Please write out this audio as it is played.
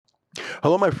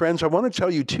Hello, my friends. I want to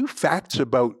tell you two facts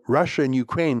about Russia and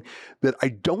Ukraine that I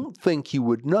don't think you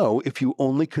would know if you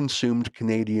only consumed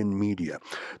Canadian media.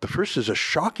 The first is a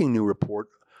shocking new report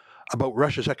about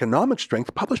Russia's economic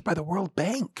strength published by the World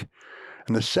Bank.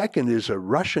 And the second is a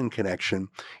Russian connection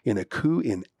in a coup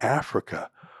in Africa.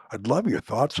 I'd love your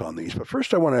thoughts on these. But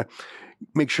first, I want to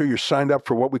make sure you're signed up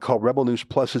for what we call Rebel News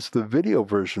Plus. It's the video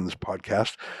version of this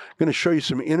podcast. I'm going to show you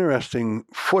some interesting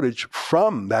footage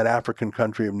from that African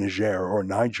country of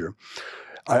Niger.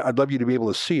 I'd love you to be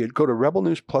able to see it. Go to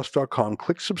rebelnewsplus.com,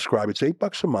 click subscribe. It's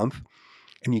 $8 a month,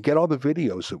 and you get all the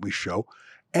videos that we show,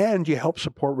 and you help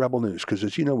support Rebel News, because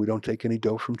as you know, we don't take any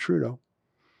dough from Trudeau.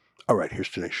 All right, here's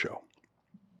today's show.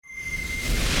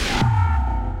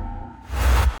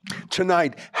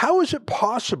 Tonight, how is it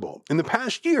possible in the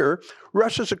past year,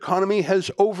 Russia's economy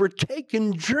has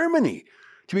overtaken Germany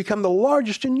to become the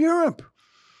largest in Europe?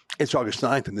 It's August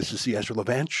 9th, and this is the EZRA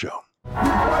LEVANT Show.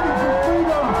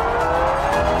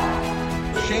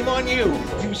 Shame on you,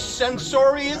 you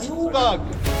censorious thug.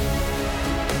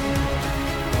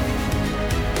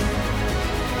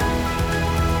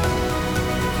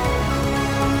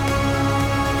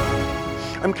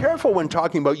 I'm careful when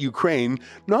talking about Ukraine,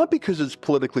 not because it's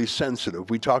politically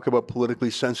sensitive. We talk about politically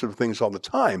sensitive things all the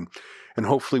time, and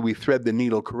hopefully we thread the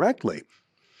needle correctly.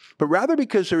 But rather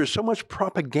because there is so much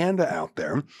propaganda out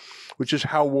there, which is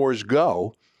how wars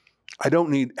go. I don't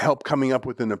need help coming up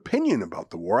with an opinion about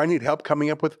the war. I need help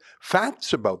coming up with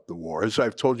facts about the war. As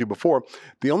I've told you before,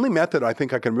 the only method I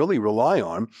think I can really rely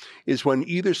on is when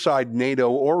either side, NATO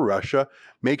or Russia,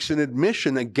 makes an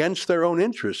admission against their own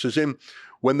interests, as in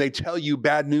when they tell you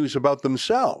bad news about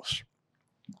themselves.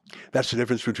 That's the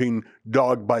difference between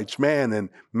dog bites man and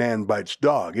man bites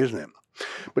dog, isn't it?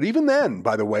 But even then,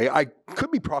 by the way, I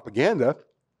could be propaganda.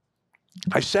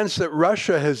 I sense that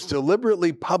Russia has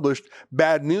deliberately published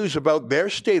bad news about their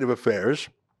state of affairs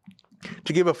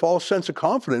to give a false sense of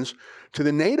confidence to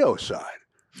the NATO side.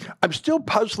 I'm still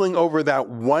puzzling over that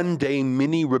one-day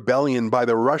mini rebellion by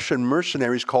the Russian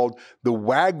mercenaries called the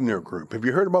Wagner Group. Have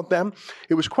you heard about them?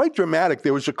 It was quite dramatic.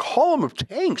 There was a column of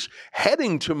tanks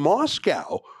heading to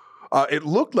Moscow. It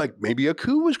looked like maybe a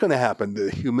coup was going to happen,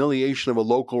 the humiliation of a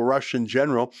local Russian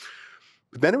general.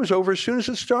 But then it was over as soon as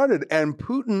it started. And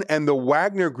Putin and the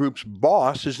Wagner Group's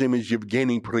boss, his name is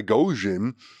Yevgeny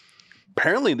Prigozhin,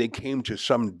 apparently they came to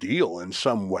some deal in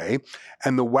some way,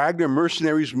 and the Wagner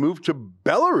mercenaries moved to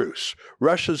Belarus,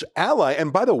 Russia's ally.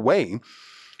 And by the way,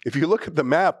 if you look at the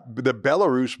map, the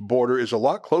Belarus border is a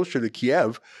lot closer to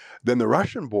Kiev than the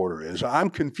Russian border is. I'm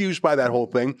confused by that whole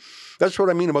thing. That's what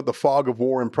I mean about the fog of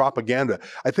war and propaganda.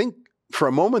 I think for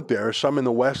a moment there, some in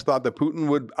the West thought that Putin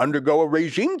would undergo a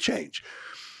regime change.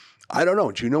 I don't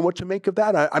know. Do you know what to make of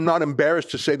that? I'm not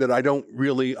embarrassed to say that I don't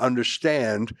really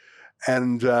understand.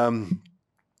 And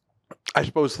I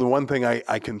suppose the one thing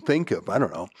I can think of, I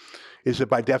don't know, is that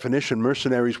by definition,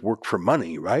 mercenaries work for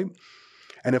money, right?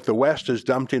 And if the West has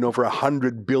dumped in over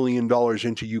 $100 billion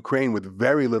into Ukraine with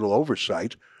very little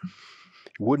oversight,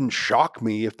 it wouldn't shock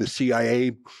me if the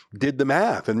CIA did the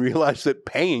math and realized that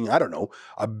paying, I don't know,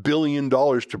 $1 billion to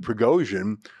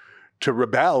Prigozhin to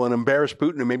rebel and embarrass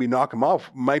Putin and maybe knock him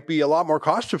off might be a lot more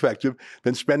cost effective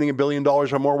than spending $1 billion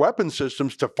on more weapon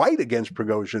systems to fight against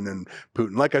Prigozhin and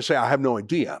Putin. Like I say, I have no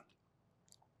idea.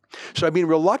 So I've been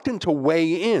reluctant to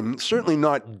weigh in, certainly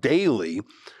not daily,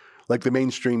 like the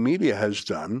mainstream media has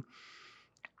done.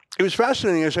 It was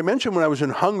fascinating. As I mentioned, when I was in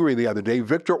Hungary the other day,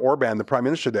 Viktor Orban, the prime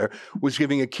minister there, was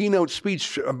giving a keynote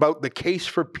speech about the case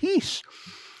for peace.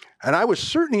 And I was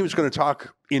certain he was going to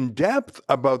talk in depth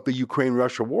about the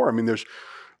Ukraine-Russia war. I mean, there's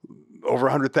over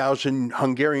 100,000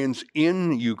 Hungarians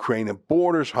in Ukraine. It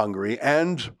borders Hungary.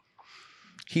 And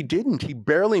he didn't. He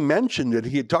barely mentioned it.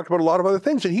 He had talked about a lot of other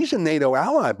things. And he's a NATO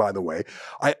ally, by the way.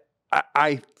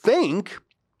 I think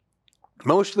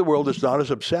most of the world is not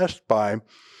as obsessed by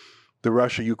the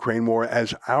Russia-Ukraine war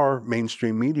as our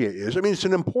mainstream media is. I mean, it's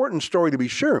an important story to be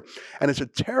sure. And it's a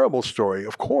terrible story,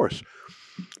 of course.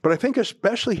 But I think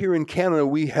especially here in Canada,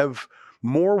 we have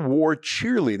more war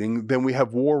cheerleading than we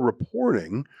have war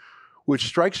reporting, which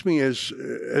strikes me as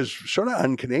sort of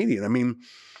un-Canadian. I mean,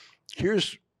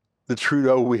 here's the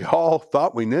Trudeau we all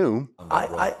thought we knew.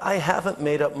 I haven't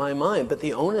made up my mind, but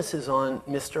the onus is on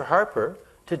Mr. Harper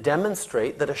to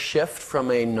demonstrate that a shift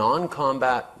from a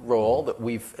non-combat role that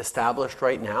we've established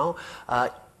right now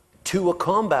to a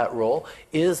combat role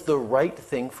is the right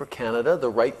thing for Canada,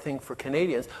 the right thing for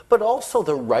Canadians, but also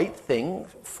the right thing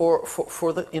for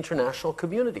the international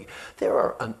community. There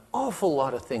are an awful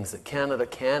lot of things that Canada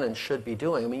can and should be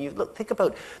doing. I mean, think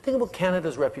about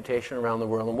Canada's reputation around the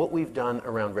world and what we've done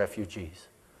around refugees.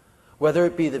 whether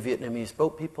it be the Vietnamese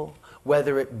boat people,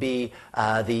 whether it be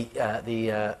the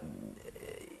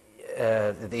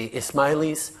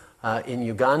Ismailis in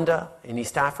Uganda, in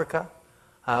East Africa,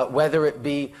 whether it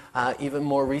be even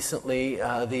more recently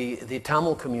the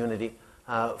Tamil community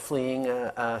fleeing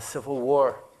a civil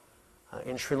war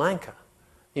in Sri Lanka.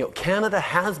 Canada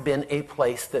has been a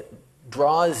place that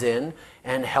draws in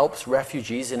and helps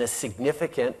refugees in a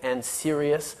significant and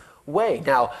serious way.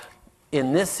 Now,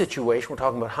 in this situation, we're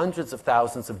talking about hundreds of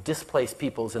thousands of displaced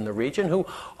peoples in the region who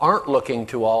aren't looking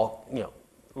to all,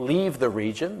 leave the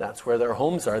region. That's where their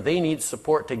homes are. They need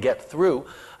support to get through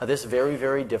this very,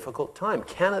 very difficult time.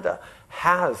 Canada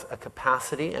has a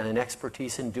capacity and an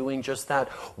expertise in doing just that.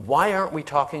 Why aren't we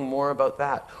talking more about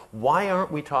that? Why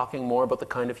aren't we talking more about the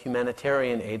kind of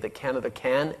humanitarian aid that Canada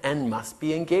can and must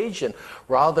be engaged in,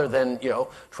 rather than,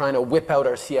 trying to whip out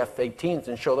our CF-18s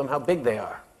and show them how big they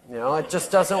are? It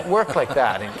just doesn't work like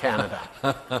that in Canada.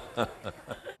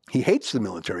 He hates the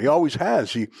military. He always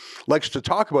has. He likes to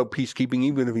talk about peacekeeping,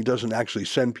 even if he doesn't actually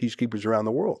send peacekeepers around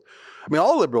the world. I mean,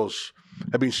 all liberals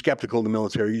have been skeptical of the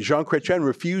military. Jean Chrétien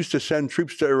refused to send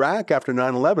troops to Iraq after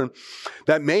 9/11.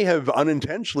 That may have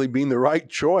unintentionally been the right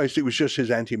choice. It was just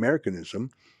his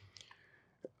anti-Americanism.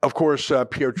 Of course,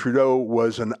 Pierre Trudeau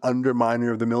was an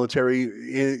underminer of the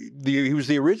military. He was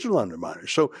the original underminer.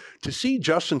 So to see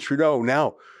Justin Trudeau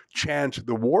now chant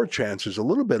the war chants is a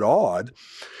little bit odd.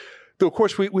 Though, of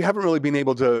course, we haven't really been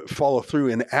able to follow through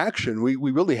in action. We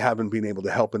really haven't been able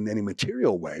to help in any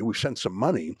material way. We've sent some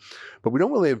money, but we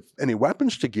don't really have any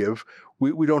weapons to give.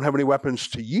 We don't have any weapons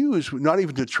to use, not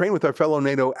even to train with our fellow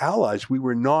NATO allies. We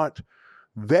were not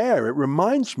there. It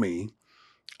reminds me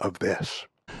of this.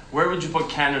 Where would you put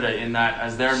Canada in that,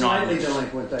 as they're not... Slightly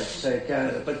delinquent, I'd say,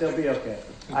 Canada, but they'll be okay.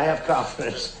 I have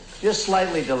confidence. Just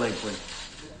slightly delinquent.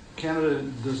 Canada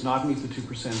does not meet the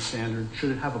 2% standard. Should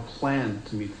it have a plan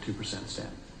to meet the 2%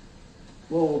 standard?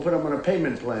 Well, we'll put them on a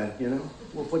payment plan,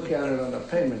 We'll put Canada on a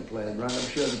payment plan, right? I'm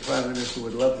sure the Prime Minister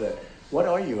would love that. What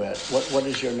are you at? What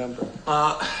is your number?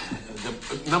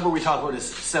 The number we talk about is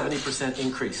 70%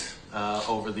 increase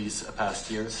over these past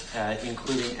years,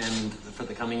 including, and for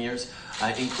the coming years,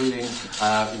 including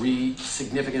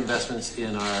significant investments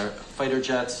in our fighter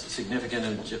jets, significant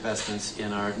investments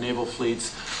in our naval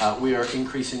fleets. We are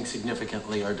increasing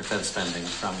significantly our defense spending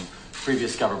from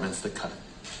previous governments that cut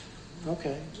it.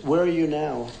 Okay. Where are you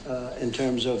now in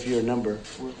terms of your number?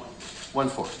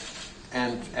 1/4.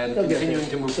 And continuing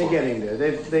to move forward. They're getting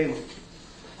there.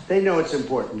 They know it's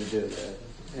important to do that.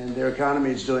 And their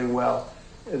economy is doing well.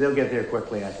 They'll get there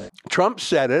quickly, I think. Trump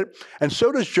said it, and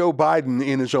so does Joe Biden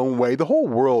in his own way. The whole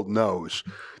world knows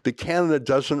that Canada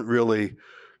doesn't really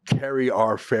carry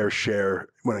our fair share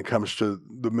when it comes to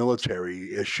the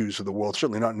military issues of the world,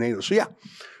 certainly not NATO. So yeah,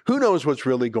 who knows what's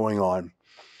really going on?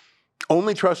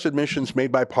 Only trust admissions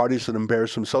made by parties that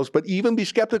embarrass themselves, but even be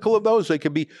skeptical of those. They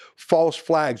could be false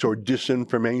flags or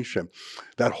disinformation.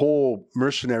 That whole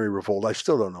mercenary revolt, I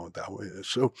still don't know what that is.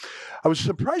 So I was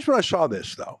surprised when I saw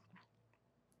this, though.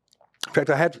 In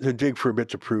fact, I had to dig for a bit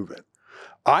to prove it.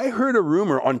 I heard a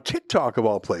rumor on TikTok, of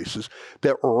all places,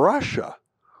 that Russia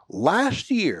last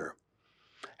year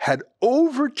had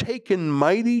overtaken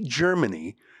mighty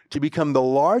Germany to become the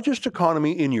largest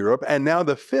economy in Europe and now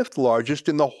the 5th largest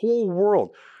in the whole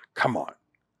world. Come on.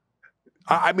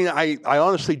 I mean, I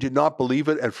honestly did not believe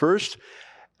it at first.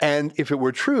 And if it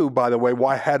were true, by the way,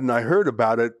 why hadn't I heard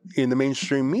about it in the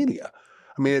mainstream media?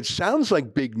 I mean, it sounds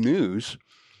like big news.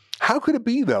 How could it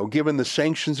be, though, given the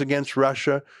sanctions against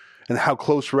Russia and how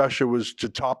close Russia was to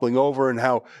toppling over and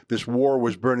how this war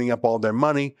was burning up all their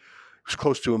money? It was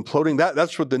close to imploding.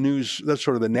 That's what the news, that's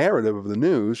sort of the narrative of the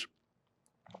news.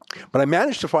 But I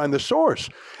managed to find the source,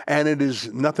 and it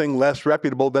is nothing less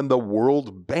reputable than the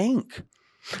World Bank.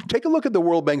 Take a look at the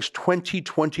World Bank's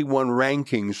 2021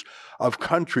 rankings of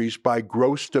countries by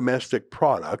gross domestic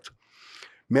product,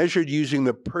 measured using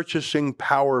the purchasing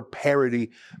power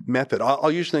parity method.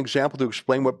 I'll use an example to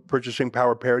explain what purchasing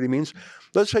power parity means.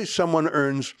 Let's say someone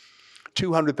earns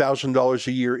 $200,000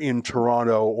 a year in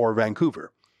Toronto or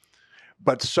Vancouver,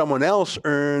 but someone else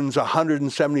earns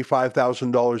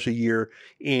 $175,000 a year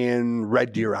in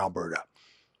Red Deer, Alberta.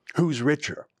 Who's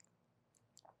richer?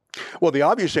 Well, the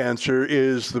obvious answer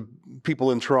is the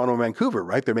people in Toronto and Vancouver,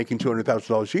 right? They're making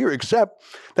 $200,000 a year, except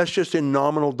that's just in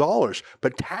nominal dollars.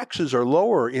 But taxes are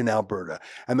lower in Alberta,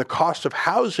 and the cost of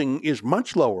housing is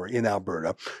much lower in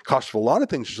Alberta. Cost of a lot of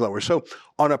things is lower. So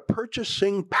on a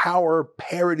purchasing power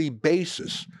parity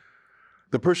basis,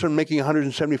 the person making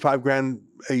 $175,000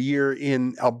 a year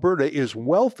in Alberta is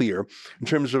wealthier in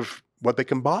terms of what they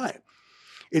can buy.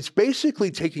 It's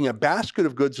basically taking a basket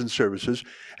of goods and services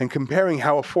and comparing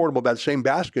how affordable that same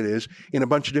basket is in a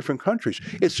bunch of different countries.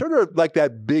 It's sort of like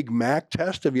that Big Mac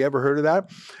test. Have you ever heard of that?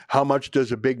 How much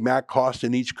does a Big Mac cost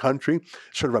in each country?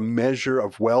 Sort of a measure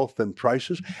of wealth and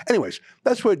prices. Anyways,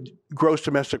 that's what gross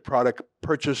domestic product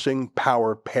purchasing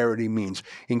power parity means,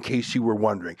 in case you were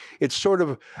wondering. It's sort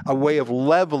of a way of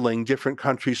leveling different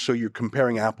countries so you're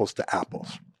comparing apples to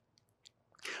apples.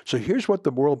 So here's what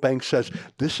the World Bank says.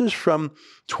 This is from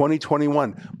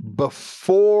 2021,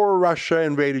 before Russia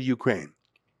invaded Ukraine.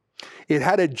 It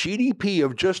had a GDP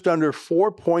of just under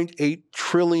 $4.8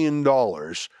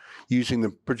 trillion using the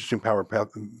purchasing power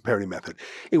parity method.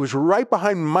 It was right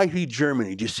behind mighty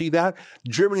Germany. Do you see that?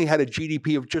 Germany had a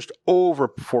GDP of just over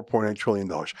 $4.8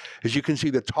 trillion. As you can see,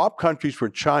 the top countries were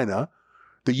China,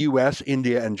 the US,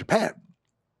 India, and Japan.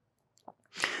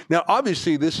 Now,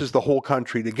 obviously, this is the whole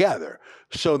country together.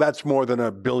 So that's more than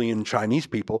 1 billion Chinese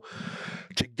people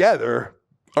together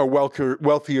are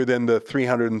wealthier than the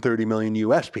 330 million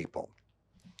US people.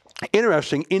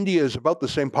 Interesting, India is about the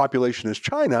same population as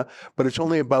China, but it's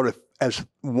only about as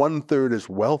 1/3 as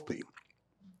wealthy.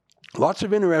 Lots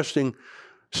of interesting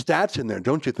stats in there,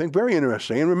 don't you think? Very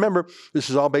interesting. And remember, this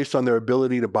is all based on their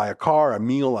ability to buy a car, a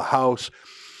meal, a house,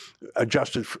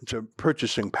 adjusted to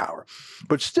purchasing power.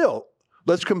 But still,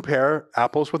 let's compare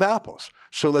apples with apples.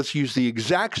 So let's use the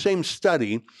exact same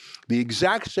study, the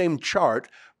exact same chart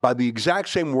by the exact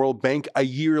same World Bank a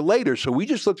year later. So we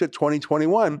just looked at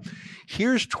 2021.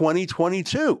 Here's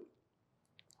 2022.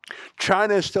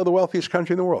 China is still the wealthiest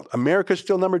country in the world. America is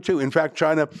still number 2. In fact,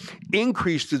 China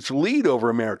increased its lead over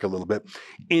America a little bit.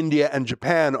 India and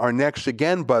Japan are next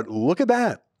again, but look at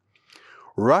that.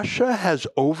 Russia has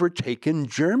overtaken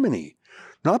Germany,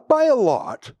 not by a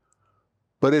lot,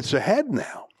 but it's ahead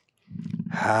now.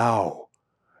 How?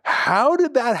 How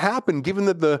did that happen, given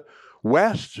that the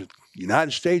West,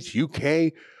 United States,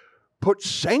 UK, put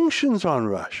sanctions on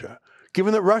Russia?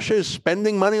 Given that Russia is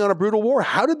spending money on a brutal war,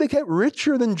 how did they get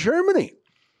richer than Germany?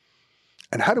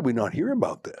 And how did we not hear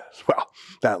about this? Well,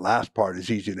 that last part is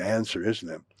easy to answer, isn't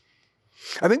it?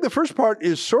 I think the first part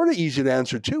is sort of easy to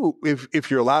answer, too,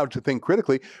 if you're allowed to think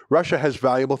critically. Russia has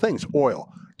valuable things: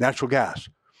 oil, natural gas,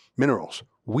 minerals,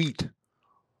 wheat.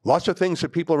 Lots of things that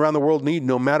people around the world need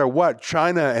no matter what.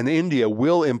 China and India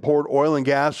will import oil and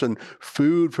gas and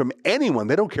food from anyone.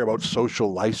 They don't care about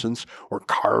social license or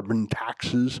carbon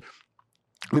taxes.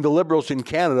 I mean, the Liberals in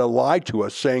Canada lied to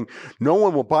us, saying no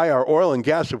one will buy our oil and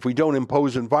gas if we don't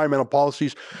impose environmental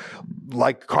policies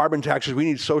like carbon taxes. We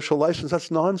need social license. That's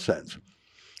nonsense.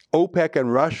 OPEC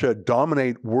and Russia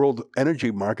dominate world energy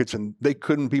markets, and they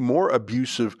couldn't be more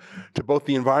abusive to both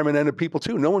the environment and the people,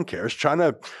 too. No one cares.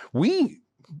 China,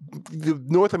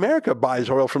 North America buys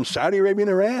oil from Saudi Arabia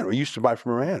and Iran, or used to buy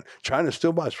from Iran. China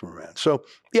still buys from Iran. So,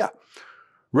 yeah,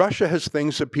 Russia has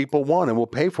things that people want and will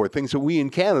pay for, things that we in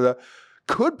Canada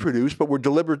could produce, but we're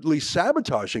deliberately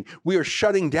sabotaging. We are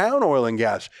shutting down oil and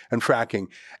gas and fracking,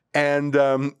 and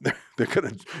they're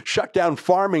going to shut down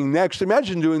farming next.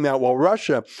 Imagine doing that while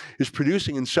Russia is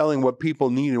producing and selling what people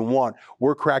need and want.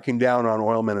 We're cracking down on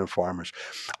oilmen and farmers.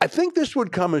 I think this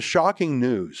would come as shocking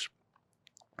news,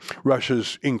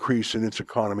 Russia's increase in its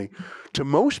economy, to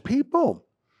most people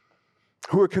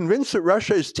who are convinced that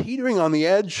Russia is teetering on the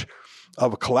edge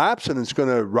of a collapse and it's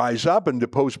going to rise up and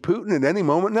depose Putin at any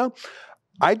moment now.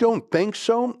 I don't think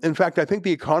so. In fact, I think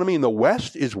the economy in the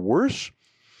West is worse.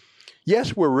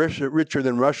 Yes, we're richer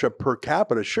than Russia per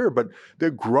capita, sure, but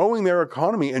they're growing their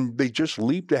economy and they just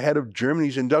leaped ahead of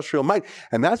Germany's industrial might.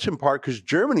 And that's in part because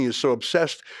Germany is so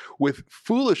obsessed with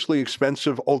foolishly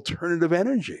expensive alternative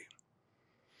energy.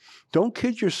 Don't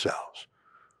kid yourselves.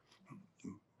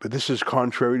 But this is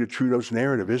contrary to Trudeau's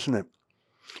narrative, isn't it?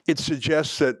 It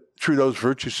suggests that Trudeau's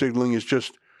virtue signaling is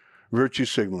just virtue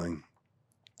signaling.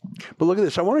 But look at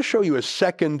this. I want to show you a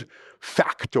second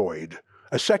factoid,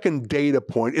 a second data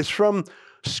point. It's from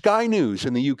Sky News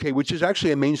in the UK, which is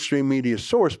actually a mainstream media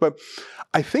source. But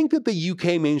I think that the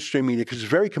UK mainstream media, because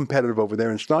it's very competitive over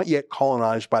there and it's not yet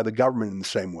colonized by the government in the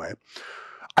same way,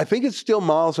 I think it's still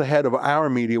miles ahead of our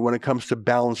media when it comes to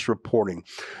balanced reporting.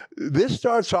 This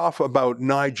starts off about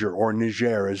Niger, or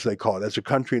Niger as they call it. That's a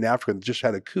country in Africa that just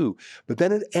had a coup. But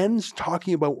then it ends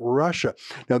talking about Russia.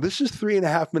 Now, this is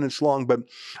 3.5 minutes long, but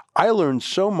I learned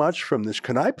so much from this.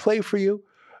 Can I play for you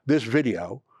this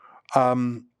video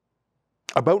about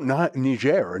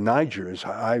Niger, or Niger as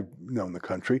I've known the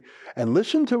country, and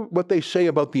listen to what they say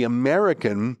about the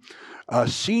American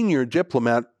senior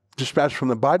diplomat dispatched from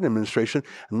the Biden administration,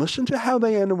 and listen to how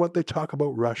they end and what they talk about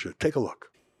Russia. Take a look.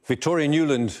 Victoria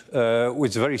Nuland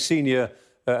was a very senior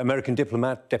American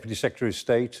diplomat, Deputy Secretary of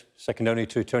State, second only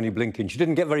to Tony Blinken. She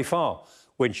didn't get very far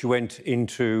when she went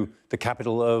into the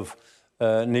capital of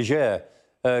Niger.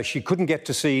 She couldn't get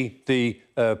to see the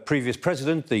previous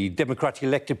president, the democratically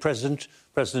elected president,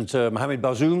 President Mohamed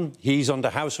Bazoum. He's under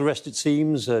house arrest, it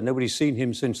seems. Nobody's seen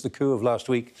him since the coup of last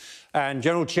week. And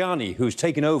General Chiani, who's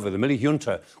taken over the military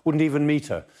junta, wouldn't even meet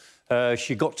her.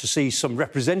 She got to see some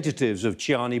representatives of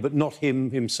Chiani, but not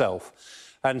him himself.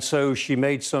 And so she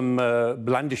made some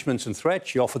blandishments and threats.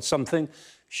 She offered something.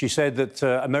 She said that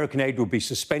American aid would be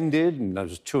suspended, and there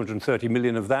was 230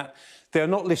 million of that. They're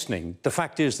not listening. The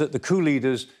fact is that the coup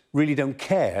leaders really don't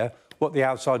care what the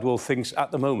outside world thinks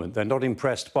at the moment. They're not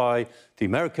impressed by the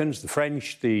Americans, the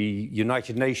French, the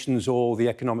United Nations, or the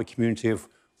Economic Community of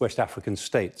West African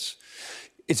states.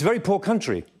 It's a very poor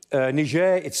country.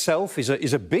 Niger itself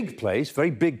is a big place,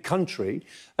 very big country,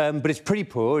 but it's pretty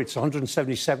poor. It's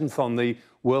 177th on the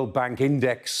World Bank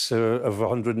Index of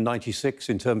 196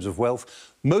 in terms of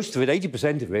wealth. Most of it,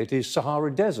 80% of it, is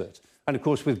Sahara Desert. And, of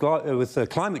course, with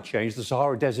climate change, the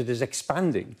Sahara Desert is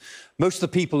expanding. Most of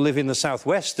the people live in the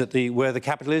southwest, where the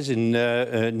capital is, in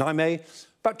Niamey.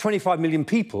 About 25 million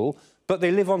people, but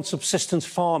they live on subsistence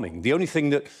farming. The only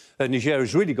thing that Niger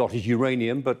has really got is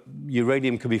uranium, but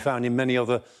uranium can be found in many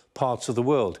other parts of the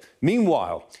world.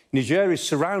 Meanwhile, Niger is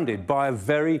surrounded by a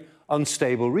very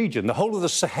unstable region. The whole of the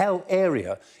Sahel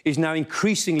area is now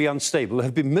increasingly unstable. There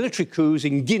have been military coups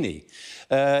in Guinea.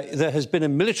 There has been a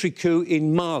military coup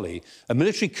in Mali, a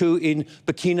military coup in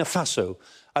Burkina Faso.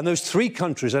 And those three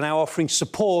countries are now offering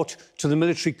support to the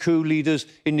military coup leaders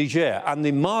in Niger. And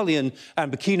the Malian and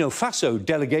Burkina Faso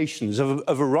delegations have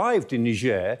arrived in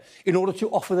Niger in order to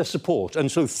offer their support.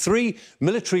 And so three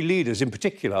military leaders in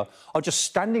particular are just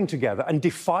standing together and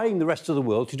defying the rest of the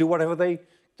world to do whatever they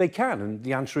can. And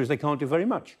the answer is they can't do very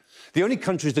much. The only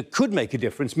countries that could make a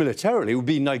difference militarily would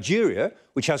be Nigeria,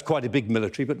 which has quite a big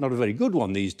military, but not a very good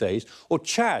one these days, or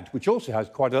Chad, which also has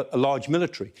quite a large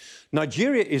military.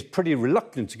 Nigeria is pretty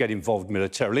reluctant to get involved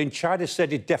militarily, and Chad has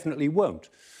said it definitely won't.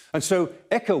 And so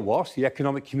ECOWAS, the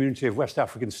Economic Community of West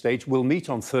African States, will meet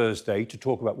on Thursday to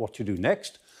talk about what to do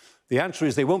next. The answer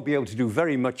is they won't be able to do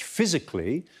very much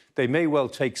physically. They may well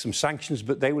take some sanctions,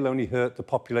 but they will only hurt the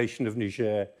population of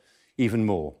Niger even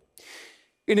more.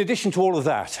 In addition to all of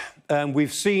that,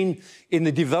 we've seen in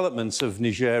the developments of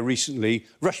Niger recently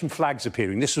Russian flags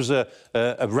appearing. This was a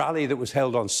rally that was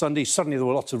held on Sunday. Suddenly there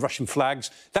were lots of Russian flags.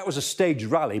 That was a staged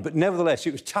rally, but nevertheless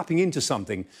it was tapping into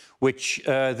something which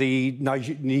the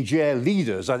Niger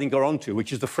leaders, I think, are onto,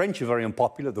 which is the French are very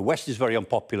unpopular, the West is very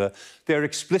unpopular. They're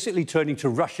explicitly turning to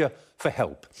Russia for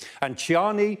help. And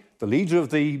Chiani, the leader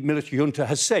of the military junta,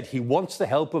 has said he wants the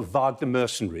help of Wagner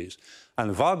mercenaries. And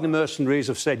the Wagner mercenaries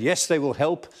have said, yes, they will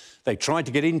help. They tried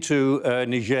to get into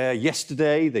Niger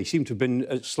yesterday. They seem to have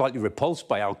been slightly repulsed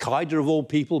by al-Qaeda, of all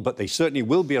people, but they certainly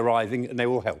will be arriving and they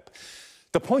will help.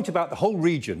 The point about the whole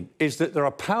region is that there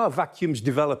are power vacuums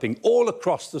developing all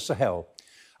across the Sahel.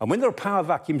 And when there are power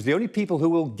vacuums, the only people who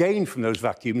will gain from those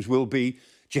vacuums will be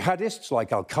jihadists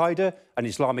like al-Qaeda and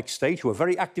Islamic State, who are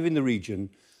very active in the region,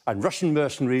 and Russian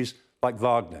mercenaries like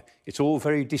Wagner. It's all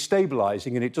very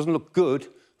destabilising and it doesn't look good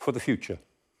for the future.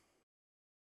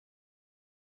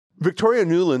 Victoria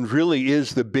Nuland really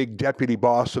is the big deputy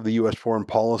boss of the U.S. foreign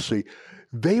policy.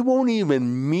 They won't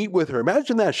even meet with her.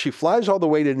 Imagine that. She flies all the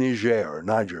way to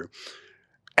Niger,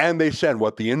 and they send,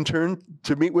 the intern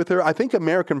to meet with her? I think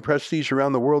American prestige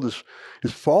around the world is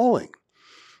falling.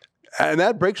 And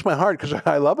that breaks my heart because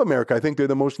I love America. I think they're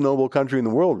the most noble country in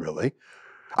the world, really.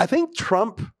 I think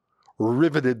Trump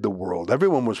riveted the world.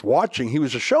 Everyone was watching. He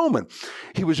was a showman.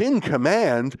 He was in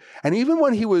command. And even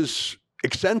when he was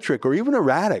eccentric or even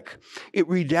erratic, it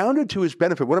redounded to his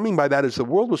benefit. What I mean by that is the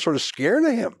world was sort of scared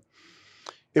of him,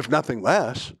 if nothing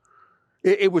less.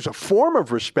 It was a form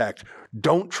of respect.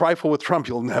 Don't trifle with Trump.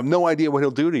 You'll have no idea what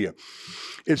he'll do to you.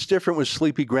 It's different with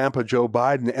sleepy Grandpa Joe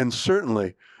Biden, and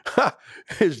certainly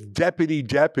his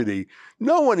deputy.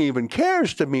 No one even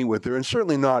cares to meet with her, and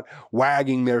certainly not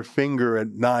wagging their finger at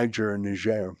Niger and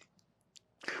Niger,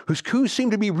 whose coups seem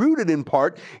to be rooted in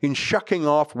part in shucking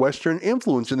off Western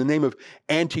influence in the name of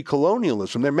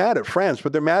anti-colonialism. They're mad at France,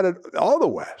 but they're mad at all the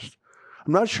West.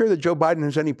 I'm not sure that Joe Biden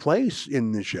has any place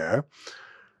in Niger,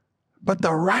 but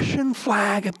the Russian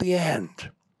flag at the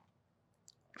end,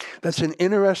 that's an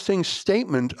interesting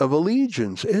statement of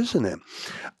allegiance, isn't it?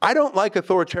 I don't like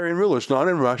authoritarian rulers, not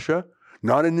in Russia,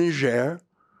 not in Niger,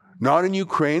 not in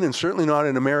Ukraine, and certainly not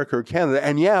in America or Canada.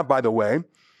 And yeah, by the way,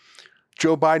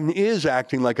 Joe Biden is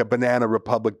acting like a banana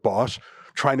republic boss,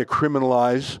 trying to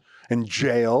criminalize and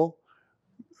jail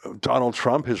Donald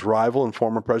Trump, his rival and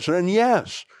former president. And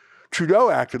yes,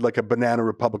 Trudeau acted like a banana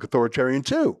republic authoritarian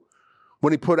too,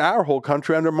 when he put our whole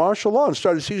country under martial law and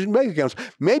started seizing bank accounts.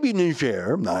 Maybe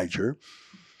Niger,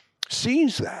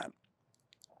 sees that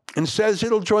and says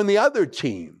it'll join the other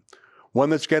team, one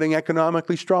that's getting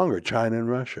economically stronger, China and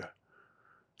Russia,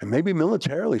 and maybe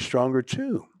militarily stronger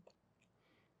too.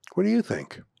 What do you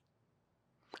think?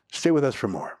 Stay with us for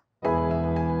more.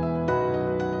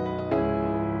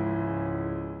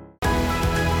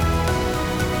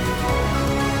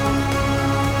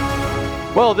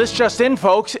 Well, this just in,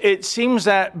 folks. It seems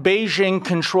that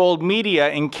Beijing-controlled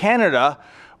media in Canada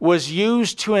was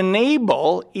used to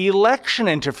enable election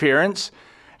interference.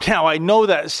 Now, I know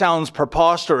that sounds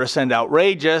preposterous and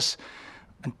outrageous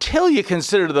until you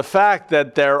consider the fact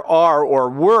that there are or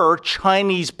were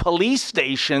Chinese police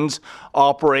stations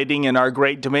operating in our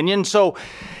Great Dominion. So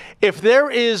if there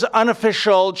is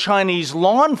unofficial Chinese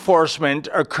law enforcement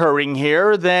occurring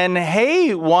here, then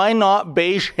hey, why not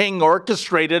Beijing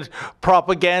orchestrated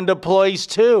propaganda ploys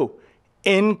too?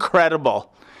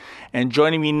 Incredible. And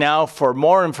joining me now for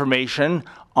more information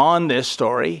on this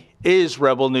story is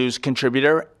Rebel News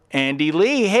contributor Andy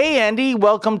Lee. Hey, Andy,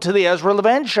 welcome to the EZRA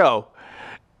LEVANT Show.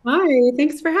 Hi,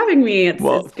 thanks for having me.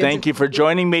 Well, thank you for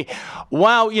joining me.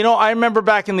 Wow, you know, I remember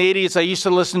back in the 80s, I used to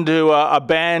listen to a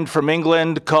band from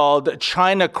England called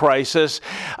China Crisis.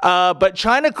 But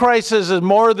China Crisis is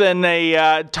more than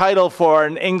a title for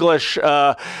an English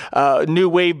new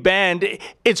wave band.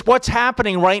 It's what's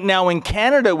happening right now in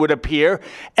Canada, it would appear,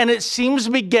 and it seems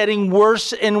to be getting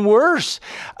worse and worse.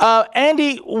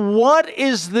 Andy, what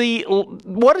is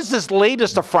this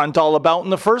latest affront all about in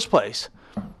the first place?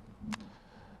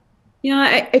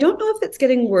 Yeah, I don't know if it's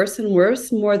getting worse and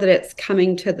worse, more that it's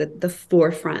coming to the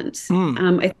forefront. I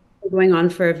think it's been going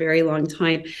on for a very long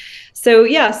time. So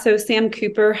Sam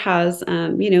Cooper has,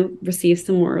 received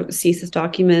some more CSIS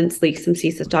documents, leaked some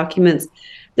CSIS documents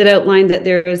that outline that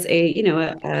there is a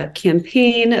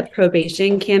campaign, a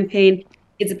pro-Beijing campaign.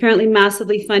 It's apparently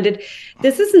massively funded.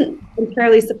 This isn't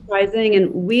entirely surprising,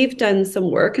 and we've done some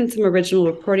work and some original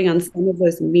reporting on some of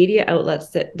those media outlets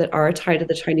that are tied to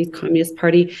the Chinese Communist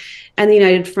Party and the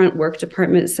United Front Work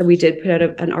Department. So we did put out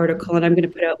an article, and I'm going to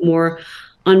put out more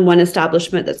on one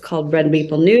establishment that's called Red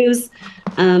Maple News.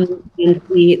 And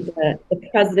the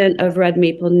president of Red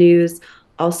Maple News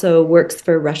also works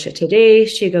for Russia Today.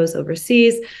 She goes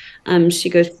overseas. She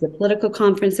goes to the political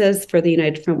conferences for the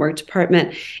United Front Work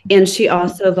Department, and she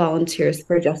also volunteers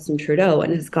for Justin Trudeau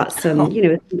and has got some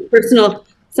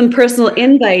personal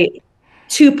invite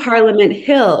to Parliament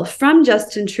Hill from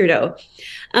Justin Trudeau.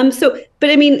 But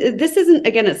I mean, this isn't,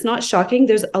 again, it's not shocking.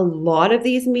 There's a lot of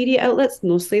these media outlets.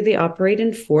 Mostly they operate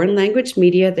in foreign language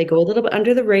media. They go a little bit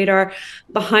under the radar.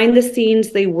 Behind the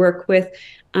scenes, they work with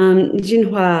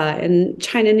Xinhua and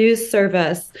China News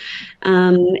Service,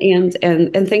 and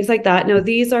things like that. Now,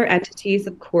 these are entities,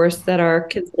 of course, that are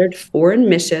considered foreign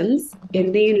missions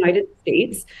in the United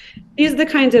States. These are the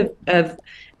kinds of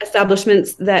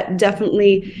establishments that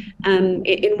definitely,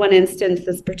 in one instance,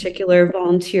 this particular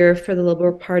volunteer for the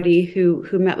Liberal Party who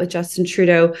met with Justin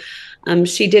Trudeau,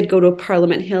 she did go to a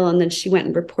Parliament Hill, and then she went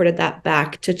and reported that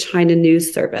back to China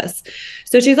News Service.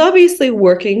 So she's obviously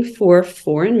working for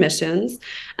foreign missions.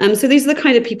 So these are the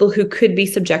kind of people who could be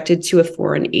subjected to a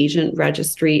foreign agent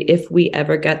registry if we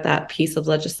ever get that piece of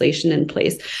legislation in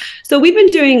place. So we've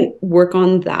been doing work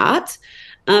on that.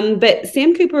 But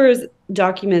Sam Cooper's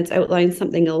documents outline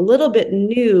something a little bit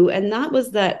new, and that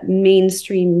was that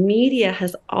mainstream media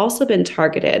has also been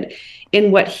targeted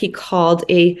in what he called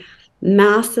a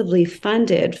massively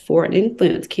funded foreign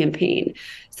influence campaign.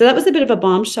 So that was a bit of a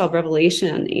bombshell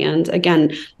revelation. And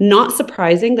again, not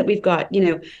surprising that we've got,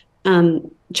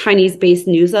 Chinese-based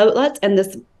news outlets, and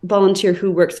this volunteer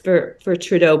who works for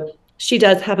Trudeau, she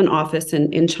does have an office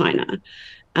in China.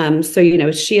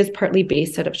 So she is partly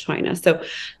based out of China. So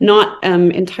not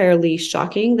entirely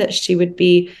shocking that she would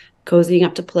be cozying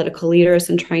up to political leaders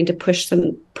and trying to push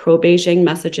some pro-Beijing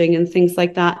messaging and things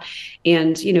like that,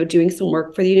 and doing some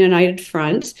work for the United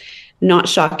Front. Not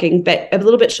shocking, but a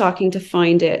little bit shocking to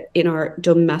find it in our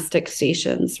domestic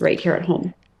stations right here at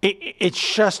home.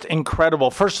 It's just incredible.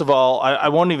 First of all, I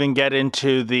won't even get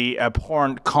into the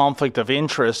abhorrent conflict of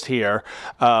interest here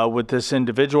with this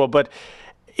individual, but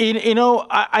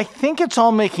I think it's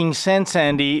all making sense,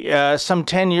 Andy. Some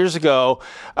 10 years ago,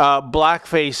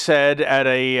 Blackface said at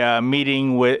a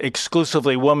meeting with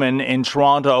exclusively women in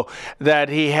Toronto that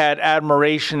he had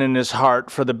admiration in his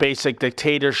heart for the basic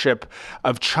dictatorship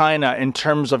of China in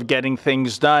terms of getting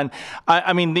things done.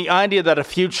 I mean, the idea that a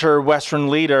future Western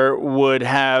leader would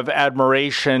have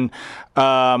admiration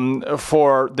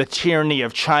for the tyranny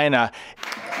of China.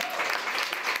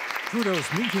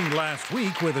 Trudeau's meeting last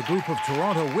week with a group of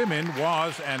Toronto women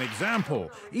was an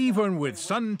example. Even with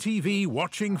Sun TV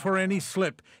watching for any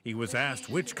slip, he was asked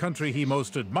which country he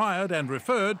most admired and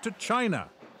referred to China.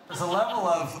 There's a level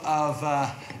of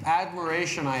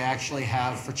admiration I actually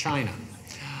have for China,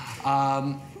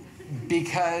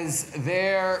 because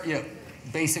their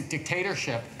basic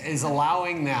dictatorship is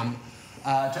allowing them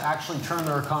to actually turn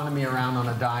their economy around on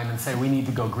a dime and say, we need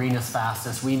to go green as fast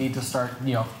as we need to start,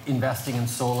 investing in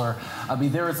solar. I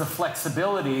mean, there is a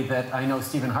flexibility that I know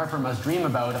Stephen Harper must dream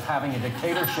about, of having a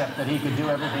dictatorship that he could do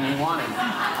everything he wanted,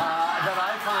 that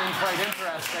I find quite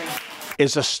interesting.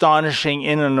 Is astonishing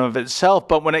in and of itself.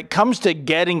 But when it comes to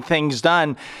getting things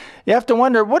done, you have to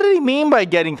wonder, what did he mean by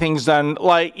getting things done?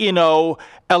 Like,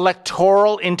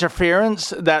 electoral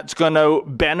interference that's going to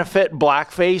benefit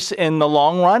blackface in the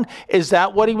long run? Is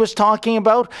that what he was talking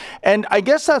about? And I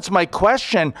guess that's my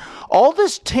question. All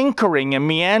this tinkering and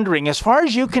meandering, as far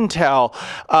as you can tell,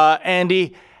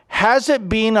 Andy, has it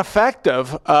been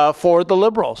effective for the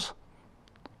Liberals?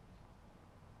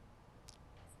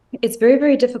 It's very,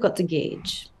 very difficult to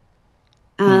gauge.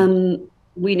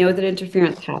 We know that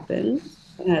interference happened.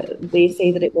 They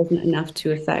say that it wasn't enough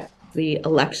to affect the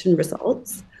election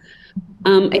results.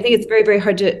 I think it's very, very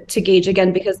hard to gauge,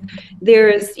 again, because there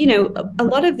is, a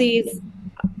lot of these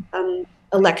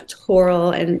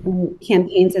electoral and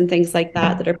campaigns and things like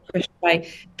that are pushed by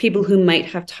people who might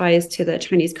have ties to the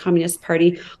Chinese Communist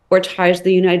Party or ties to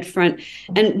the United Front.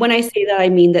 And when I say that, I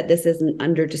mean that this isn't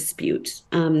under dispute.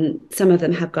 Some of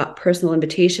them have got personal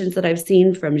invitations that I've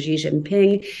seen from Xi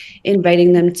Jinping,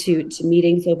 inviting them to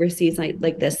meetings overseas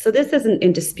like this. So this isn't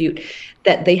in dispute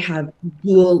that they have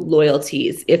dual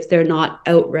loyalties if they're not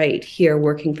outright here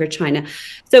working for China.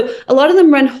 So a lot of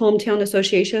them run hometown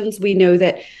associations. We know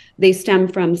that they stem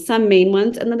from some main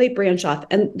ones, and then they branch off.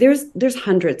 And there's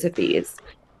hundreds of these.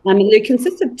 I mean, they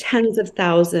consist of tens of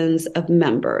thousands of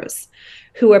members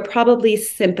who are probably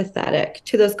sympathetic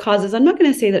to those causes. I'm not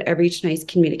going to say that every Chinese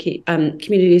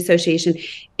community association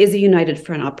is a united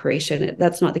front operation.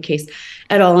 That's not the case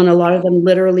at all. And a lot of them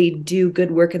literally do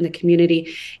good work in the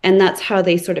community. And that's how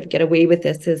they sort of get away with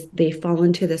this, is they fall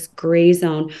into this gray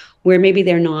zone where maybe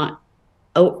they're not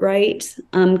outright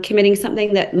committing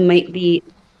something that might be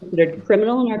considered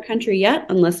criminal in our country yet,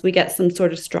 unless we get some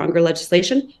sort of stronger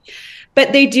legislation.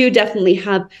 But they do definitely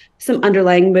have some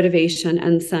underlying motivation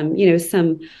and some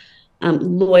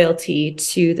loyalty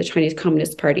to the Chinese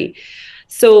Communist Party.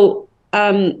 So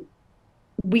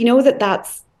we know that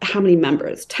that's how many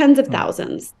members? Tens of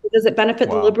thousands. Does it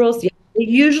benefit the Liberals? Yeah. They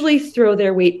usually throw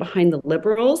their weight behind the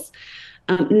Liberals.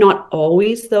 Not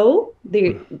always, though.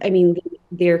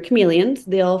 They're chameleons.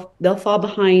 They'll fall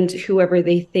behind whoever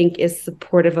they think is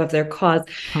supportive of their cause.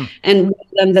 And one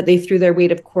of them that they threw their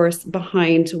weight, of course,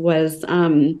 behind was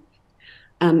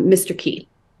Mr. Key,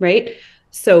 right?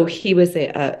 So he was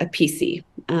a PC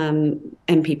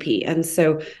MPP. And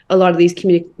so a lot of these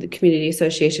community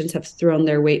associations have thrown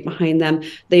their weight behind them.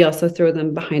 They also throw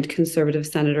them behind Conservative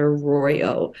Senator Roy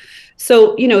O.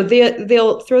 So,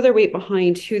 they'll throw their weight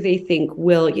behind who they think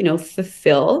will,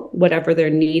 fulfill whatever their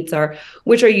needs are,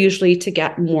 which are usually to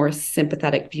get more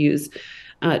sympathetic views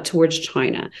towards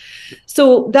China.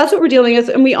 So that's what we're dealing with.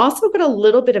 And we also got a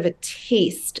little bit of a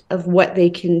taste of what they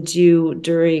can do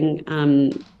during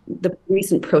the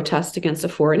recent protest against a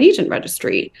foreign agent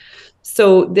registry.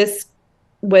 So this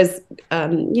was,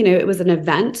 it was an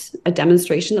event, a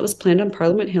demonstration that was planned on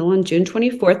Parliament Hill on June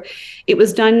 24th. It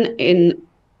was done in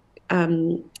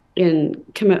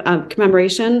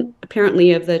commemoration,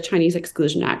 apparently, of the Chinese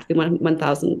Exclusion Act, the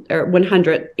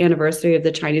 100th anniversary of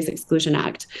the Chinese Exclusion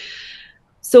Act.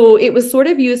 So it was sort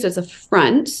of used as a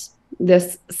front,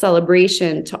 this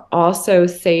celebration, to also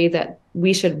say that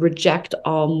we should reject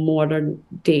all modern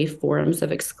day forms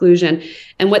of exclusion.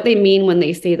 And what they mean when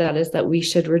they say that is that we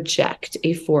should reject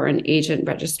a foreign agent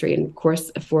registry. And of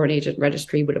course, a foreign agent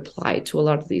registry would apply to a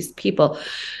lot of these people.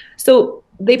 So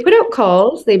they put out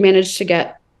calls. They managed to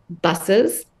get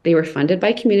buses. They were funded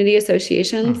by community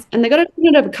associations, and they got a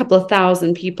turnout of a couple of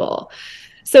thousand people.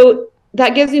 So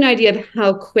that gives you an idea of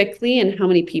how quickly and how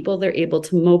many people they're able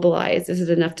to mobilize. Is it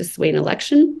enough to sway an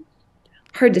election?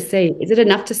 Hard to say. Is it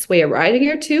enough to sway a riding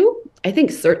or two? I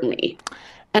think certainly.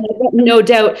 And I've got no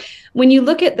doubt, when you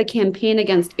look at the campaign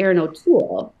against Aaron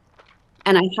O'Toole,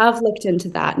 and I have looked into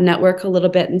that network a little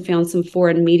bit and found some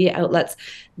foreign media outlets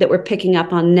that were picking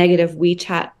up on negative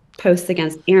WeChat posts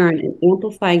against Aaron and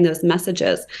amplifying those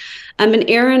messages. And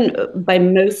Aaron, by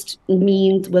most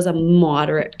means, was a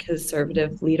moderate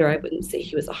conservative leader. I wouldn't say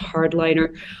he was a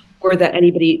hardliner, or that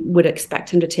anybody would expect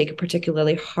him to take a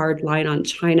particularly hard line on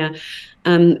China.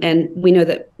 And we know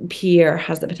that Pierre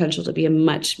has the potential to be a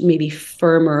much maybe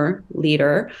firmer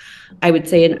leader, I would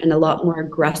say, and a lot more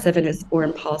aggressive in his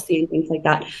foreign policy and things like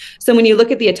that. So when you look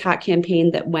at the attack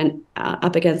campaign that went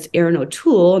up against Aaron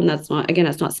O'Toole, and that's not, again,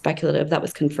 it's not speculative, that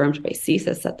was confirmed by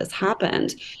CSIS that this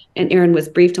happened, and Aaron was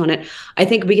briefed on it, I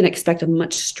think we can expect a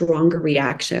much stronger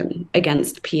reaction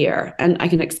against Pierre, and I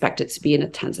can expect it to be in the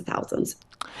tens of thousands.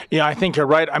 Yeah, I think you're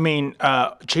right. I mean,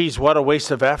 geez, what a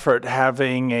waste of effort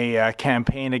having a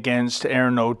campaign against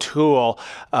Aaron O'Toole,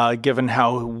 given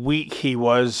how weak he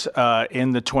was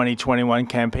in the 2021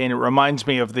 campaign. It reminds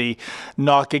me of the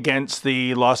knock against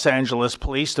the Los Angeles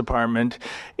Police Department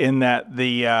in that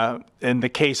in the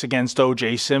case against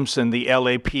O.J. Simpson, the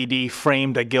LAPD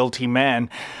framed a guilty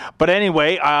man. But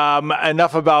anyway,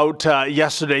 enough about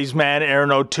yesterday's man,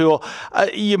 Aaron O'Toole.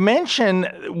 You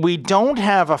mentioned we don't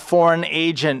have a foreign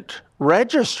agent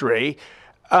registry.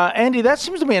 Andy, that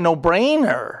seems to be a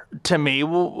no-brainer to me.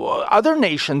 Well, other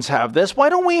nations have this. Why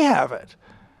don't we have it?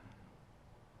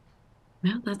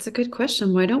 Well, that's a good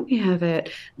question. Why don't we have it?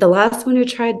 The last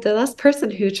person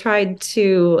who tried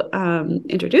to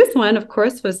introduce one, of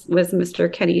course, was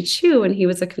Mr. Kenny Chu, and he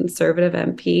was a conservative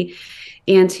MP,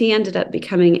 and he ended up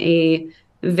becoming a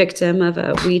victim of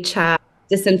a WeChat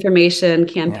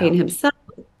disinformation campaign himself,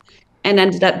 and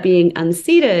ended up being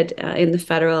unseated in the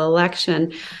federal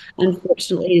election,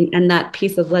 unfortunately. And that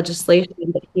piece of legislation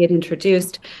that he had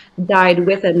introduced died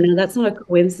with him. Now, that's not a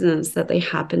coincidence that they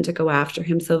happened to go after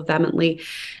him so vehemently.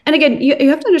 And again, you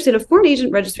have to understand, a foreign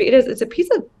agent registry, it's a piece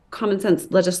of common sense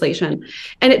legislation.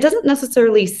 And it doesn't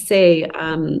necessarily say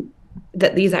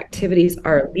that these activities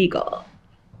are illegal.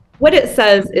 What it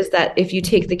says is that if you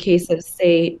take the case of,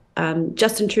 say,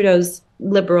 Justin Trudeau's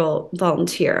Liberal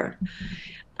volunteer,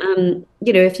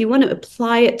 if you want to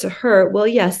apply it to her, well,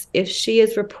 yes, if she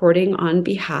is reporting on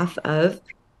behalf of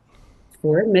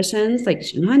foreign missions like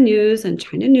Xinhua News and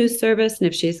China News Service, and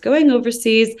if she's going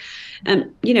overseas,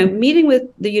 meeting with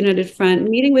the United Front,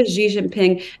 meeting with Xi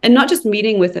Jinping, and not just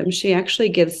meeting with him, she actually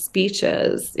gives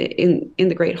speeches in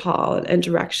the Great Hall and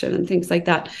direction and things like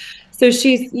that. So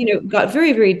she's, got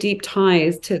very, very deep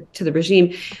ties to the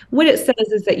regime. What it says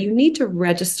is that you need to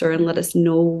register and let us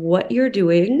know what you're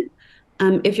doing.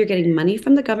 If you're getting money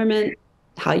from the government,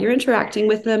 how you're interacting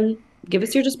with them, give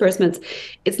us your disbursements.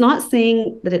 It's not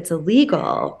saying that it's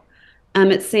illegal.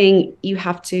 It's saying you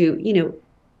have to,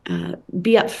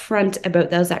 be upfront about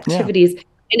those activities. Yeah.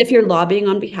 And if you're lobbying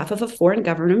on behalf of a foreign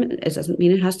government, it doesn't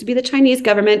mean it has to be the Chinese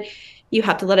government. You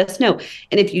have to let us know.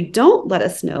 And if you don't let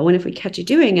us know, and if we catch you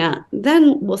doing it,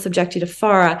 then we'll subject you to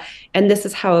FARA. And this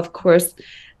is how, of course,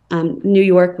 New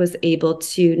York was able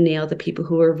to nail the people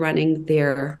who were running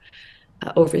their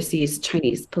overseas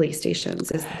Chinese police stations,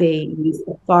 as they use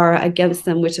the FARA against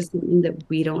them, which is something that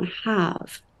we don't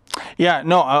have. Yeah,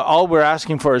 no, all we're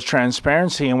asking for is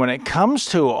transparency. And when it comes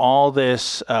to all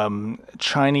this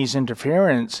Chinese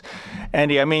interference,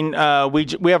 Andy, I mean,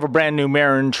 we have a brand new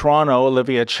mayor in Toronto,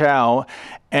 Olivia Chow,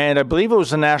 and I believe it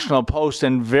was the National Post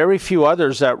and very few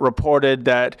others that reported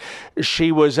that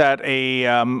she was at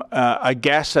a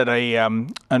guest at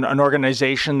an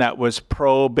organization that was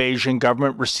pro-Beijing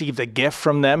government, received a gift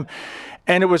from them.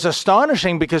 And it was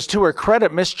astonishing because, to her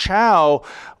credit, Ms. Chow,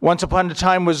 once upon a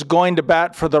time, was going to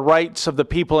bat for the rights of the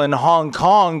people in Hong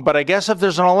Kong. But I guess if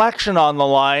there's an election on the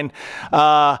line,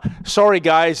 sorry,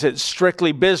 guys, it's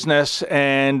strictly business.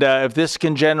 And if this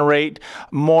can generate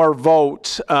more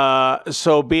votes,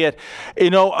 so be it.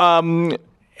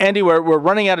 Andy, we're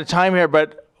running out of time here.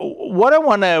 But what I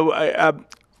want to,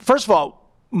 first of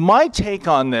all, my take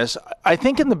on this, I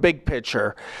think in the big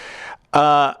picture,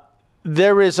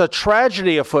 there is a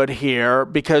tragedy afoot here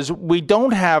because we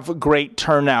don't have great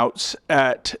turnouts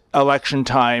at election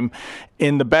time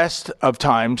in the best of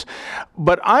times.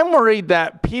 But I'm worried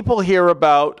that people hear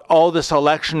about all this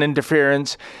election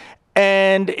interference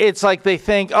and it's like they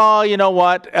think, oh, you know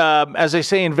what? As they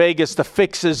say in Vegas, the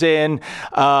fix is in.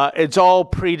 It's all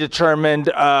predetermined.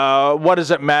 What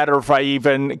does it matter if I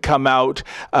even come out?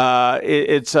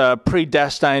 It's a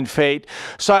predestined fate.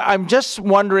 So I'm just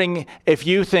wondering if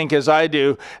you think, as I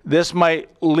do, this might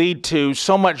lead to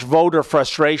so much voter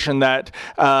frustration that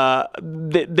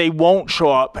they won't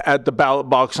show up at the ballot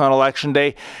box on Election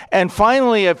Day. And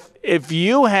finally, if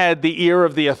you had the ear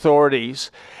of the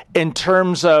authorities in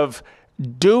terms of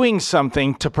doing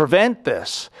something to prevent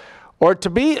this, or to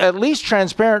be at least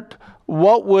transparent,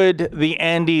 what would the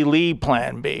Andy Lee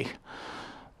plan be?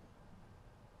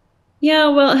 Yeah,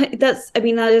 well,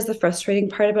 that is the frustrating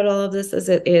part about all of this, is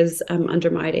it is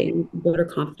undermining voter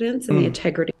confidence and the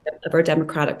integrity of our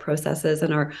democratic processes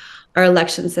and our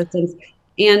election systems.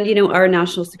 And, our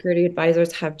national security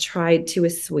advisors have tried to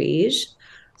assuage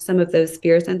some of those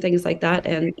fears and things like that,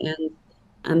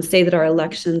 and say that our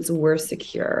elections were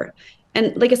secure.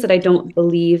 And like I said, I don't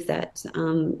believe that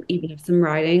even if some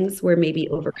ridings were maybe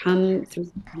overcome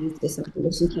through these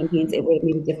disinformation campaigns, it would have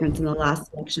made a difference in the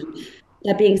last election.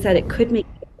 That being said, it could make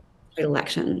a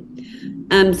election.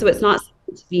 So it's not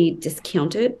to be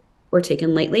discounted or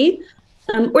taken lightly,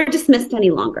 or dismissed any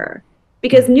longer,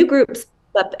 because new groups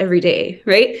up every day,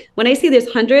 right? When I see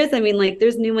there's hundreds, I mean, like,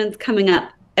 there's new ones coming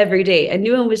up every day. A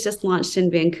new one was just launched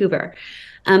in Vancouver.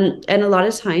 And a lot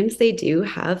of times they do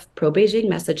have pro-Beijing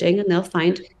messaging, and they'll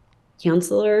find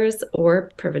councillors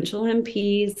or provincial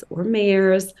MPs or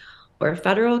mayors or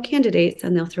federal candidates,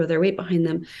 and they'll throw their weight behind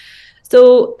them.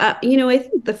 So, I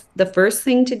think the first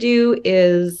thing to do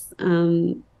is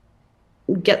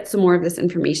get some more of this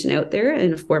information out there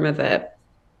in a form of a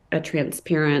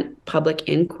transparent public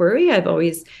inquiry. I've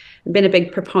always been a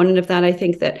big proponent of that. I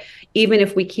think that even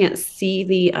if we can't see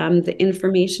the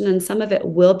information, and some of it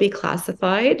will be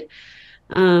classified,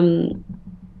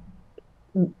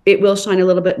 it will shine a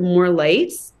little bit more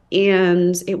light,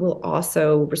 and it will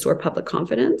also restore public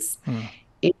confidence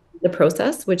in the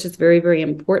process, which is very, very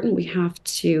important. We have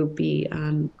to be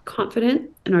confident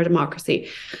in our democracy.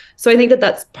 So I think that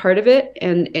that's part of it,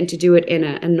 and to do it in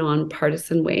a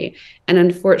nonpartisan way. And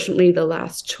unfortunately, the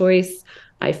last choice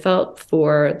I felt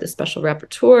for the special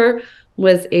rapporteur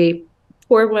was a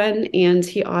poor one, and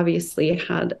he obviously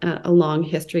had a long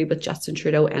history with Justin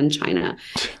Trudeau and China.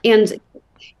 And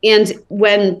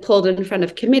when pulled in front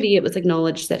of committee, it was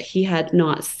acknowledged that he had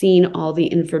not seen all the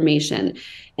information,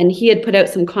 and he had put out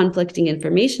some conflicting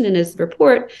information in his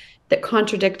report that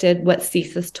contradicted what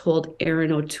CSIS told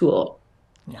Aaron O'Toole.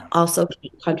 Yeah. Also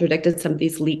contradicted some of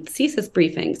these leaked CSIS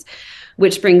briefings,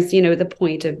 which brings, the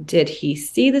point of, did he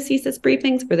see the CSIS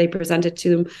briefings? Were they presented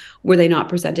to him? Were they not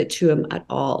presented to him at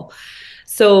all?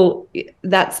 So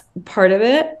that's part of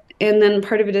it. And then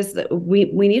part of it is that we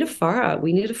need a FARA.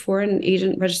 We need a Foreign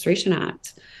Agent Registration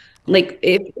Act. Like,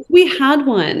 if we had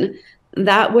one,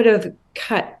 that would have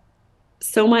cut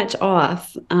so much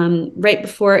off right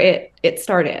before it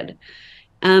started,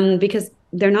 because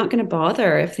they're not going to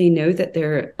bother if they know that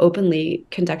they're openly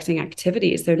conducting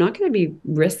activities. They're not going to be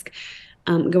risk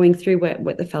going through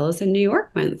what the fellows in New York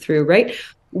went through, right?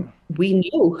 We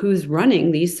know who's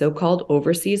running these so-called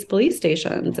overseas police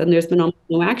stations, and there's been almost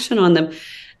no action on them.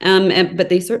 But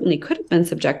they certainly could have been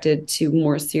subjected to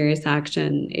more serious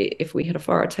action if we had a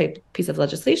FARA type piece of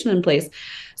legislation in place.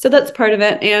 So that's part of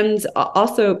it. And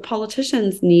also,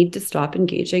 politicians need to stop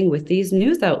engaging with these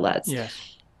news outlets.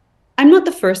 Yes. I'm not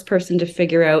the first person to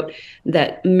figure out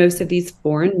that most of these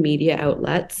foreign media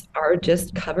outlets are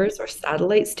just covers or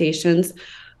satellite stations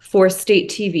for state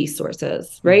TV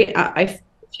sources, right? I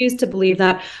refuse to believe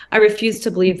that. I refuse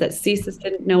to believe that CSIS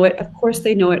didn't know it. Of course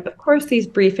they know it. Of course these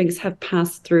briefings have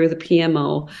passed through the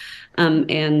PMO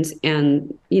and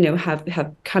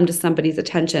have come to somebody's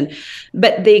attention,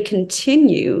 but they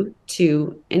continue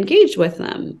to engage with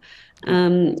them,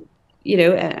 and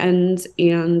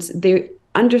they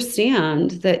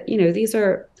understand that, these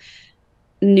are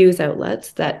news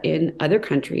outlets that in other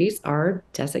countries are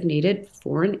designated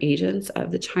foreign agents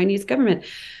of the Chinese government.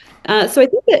 So I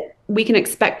think that we can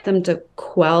expect them to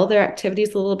quell their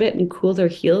activities a little bit and cool their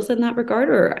heels in that regard,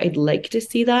 or I'd like to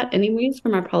see that anyways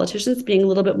from our politicians being a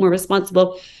little bit more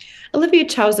responsible. Olivia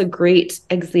Chow is a great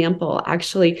example,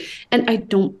 actually. And I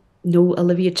don't know,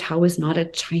 Olivia Chow is not a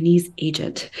Chinese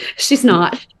agent. She's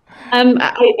not.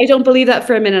 I don't believe that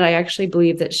for a minute. I actually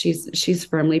believe that she's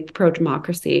firmly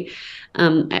pro-democracy.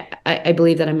 I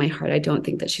believe that in my heart. I don't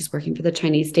think that she's working for the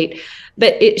Chinese state.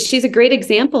 But she's a great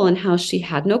example in how she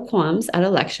had no qualms at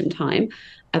election time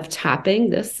of tapping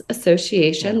this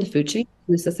association, the Fuqing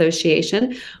Business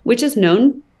Association, which is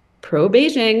known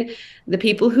pro-Beijing. The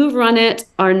people who run it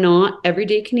are not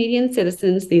everyday Canadian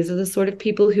citizens. These are the sort of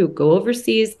people who go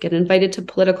overseas, get invited to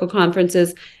political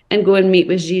conferences, and go and meet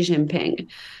with Xi Jinping.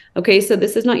 Okay, so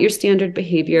this is not your standard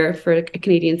behavior for a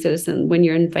Canadian citizen when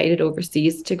you're invited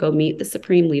overseas to go meet the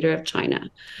supreme leader of China.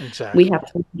 Exactly. We have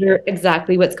to wonder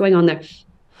exactly what's going on there.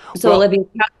 So Olivia,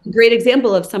 a great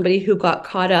example of somebody who got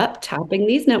caught up tapping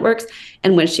these networks.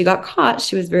 And when she got caught,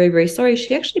 she was very, very sorry.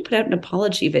 She actually put out an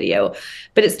apology video,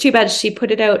 but it's too bad she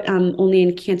put it out only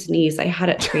in Cantonese. I had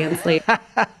it translated. I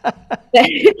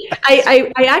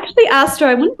actually asked her,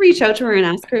 I want to reach out to her and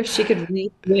ask her if she could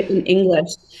read it in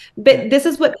English. But this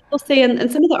is what people say, and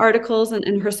some of the articles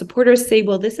and her supporters say,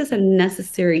 well, this is a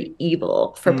necessary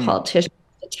evil for politicians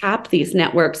to tap these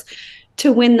networks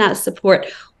to win that support.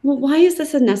 well, why is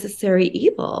this a necessary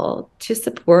evil to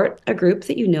support a group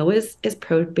that you know is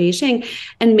pro Beijing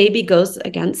and maybe goes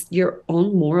against your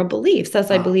own moral beliefs?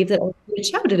 As I believe that Olivia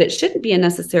Chow did, it shouldn't be a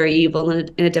necessary evil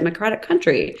in a democratic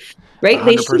country, right?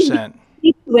 They shouldn't 100%.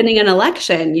 be winning an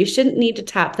election. You shouldn't need to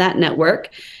tap that network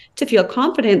to feel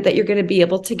confident that you're going to be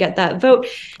able to get that vote.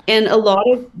 And a lot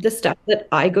of the stuff that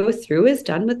I go through is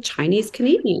done with Chinese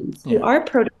Canadians who are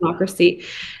pro-democracy.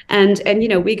 And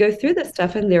we go through this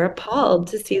stuff and they're appalled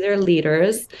to see their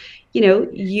leaders,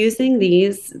 using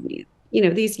these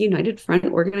United Front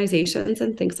organizations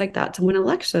and things like that to win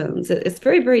elections. It's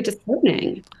very, very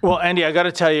disheartening. Well, Andy, I got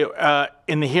to tell you,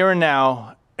 in the here and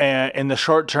now, in the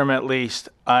short term at least,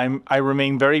 I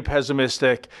remain very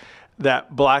pessimistic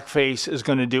that blackface is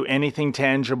going to do anything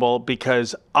tangible,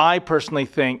 because I personally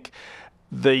think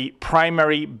the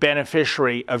primary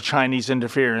beneficiary of Chinese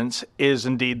interference is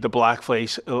indeed the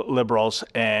blackface liberals.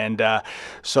 And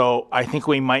so I think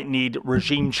we might need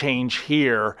regime change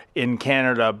here in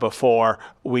Canada before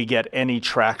we get any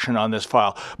traction on this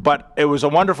file. But it was a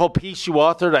wonderful piece you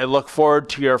authored. I look forward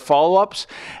to your follow-ups,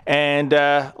 and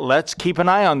let's keep an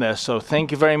eye on this. So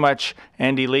thank you very much,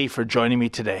 Andy Lee, for joining me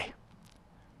today.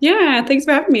 Yeah, thanks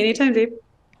for having me. Anytime, Dave.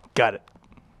 Got it.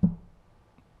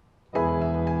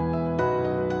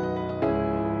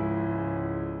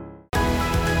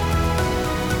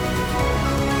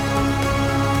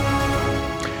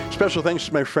 Special thanks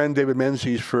to my friend David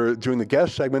Menzies for doing the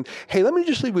guest segment. Hey, let me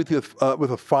just leave with you with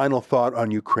a final thought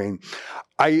on Ukraine.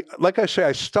 I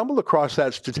stumbled across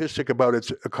that statistic about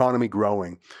its economy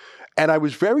growing. And I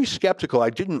was very skeptical. I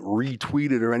didn't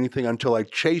retweet it or anything until I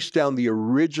chased down the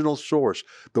original source,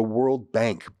 the World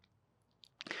Bank.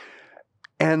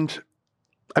 And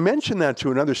I mentioned that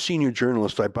to another senior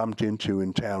journalist I bumped into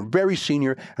in town, very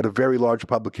senior at a very large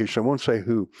publication. I won't say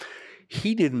who.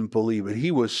 He didn't believe it.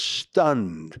 He was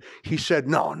stunned. He said,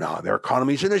 no, their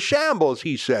economy's in a shambles,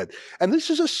 he said. And this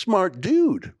is a smart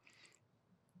dude.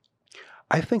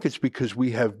 I think it's because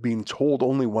we have been told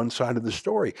only one side of the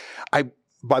story.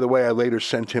 By the way, I later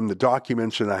sent him the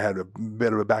documents and I had a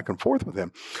bit of a back and forth with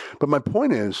him. But my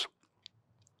point is,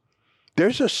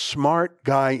 there's a smart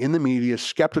guy in the media,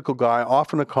 skeptical guy,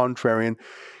 often a contrarian.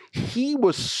 He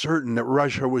was certain that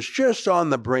Russia was just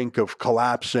on the brink of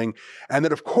collapsing and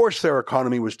that, of course, their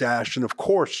economy was dashed. And, of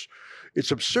course, it's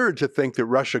absurd to think that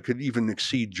Russia could even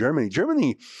exceed Germany.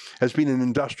 Germany has been an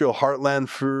industrial heartland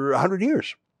for 100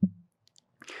 years.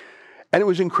 And it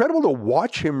was incredible to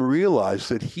watch him realize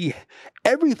that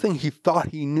everything he thought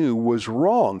he knew was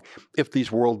wrong, if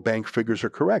these World Bank figures are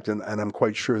correct, and I'm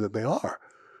quite sure that they are.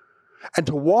 And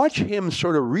to watch him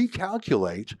sort of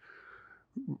recalculate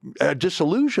a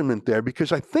disillusionment there,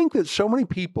 because I think that so many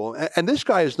people, and this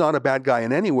guy is not a bad guy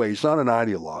in any way, he's not an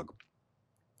ideologue,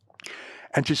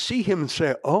 and to see him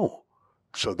say, oh,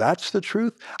 so that's the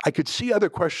truth? I could see other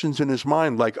questions in his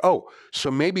mind like, oh,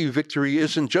 so maybe victory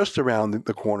isn't just around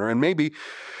the corner, and maybe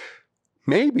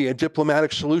a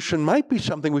diplomatic solution might be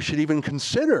something we should even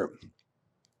consider.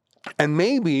 And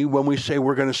maybe when we say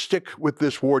we're going to stick with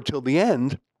this war till the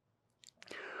end,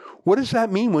 what does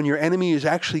that mean when your enemy is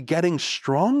actually getting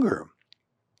stronger?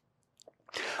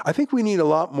 I think we need a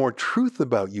lot more truth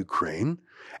about Ukraine,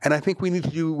 and I think we need to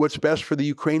do what's best for the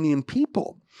Ukrainian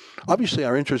people. Obviously,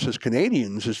 our interest as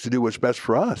Canadians is to do what's best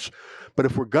for us. But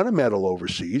if we're going to meddle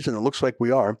overseas, and it looks like we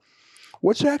are,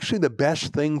 what's actually the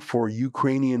best thing for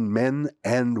Ukrainian men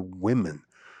and women?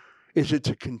 Is it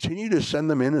to continue to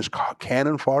send them in as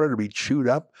cannon fodder to be chewed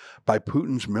up by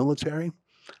Putin's military?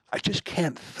 I just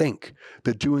can't think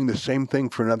that doing the same thing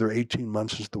for another 18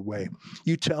 months is the way.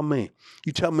 You tell me.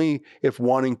 You tell me if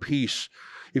wanting peace,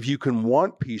 if you can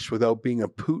want peace without being a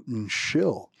Putin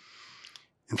shill.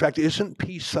 In fact, isn't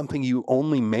peace something you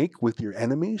only make with your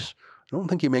enemies? I don't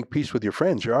think you make peace with your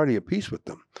friends. You're already at peace with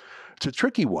them. It's a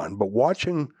tricky one, but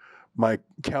watching my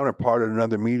counterpart at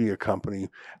another media company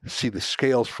see the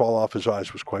scales fall off his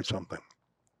eyes was quite something.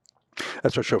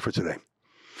 That's our show for today.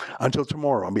 Until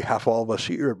tomorrow, on behalf of all of us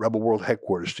here at Rebel World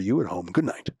Headquarters, to you at home, good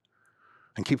night,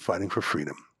 and keep fighting for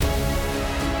freedom.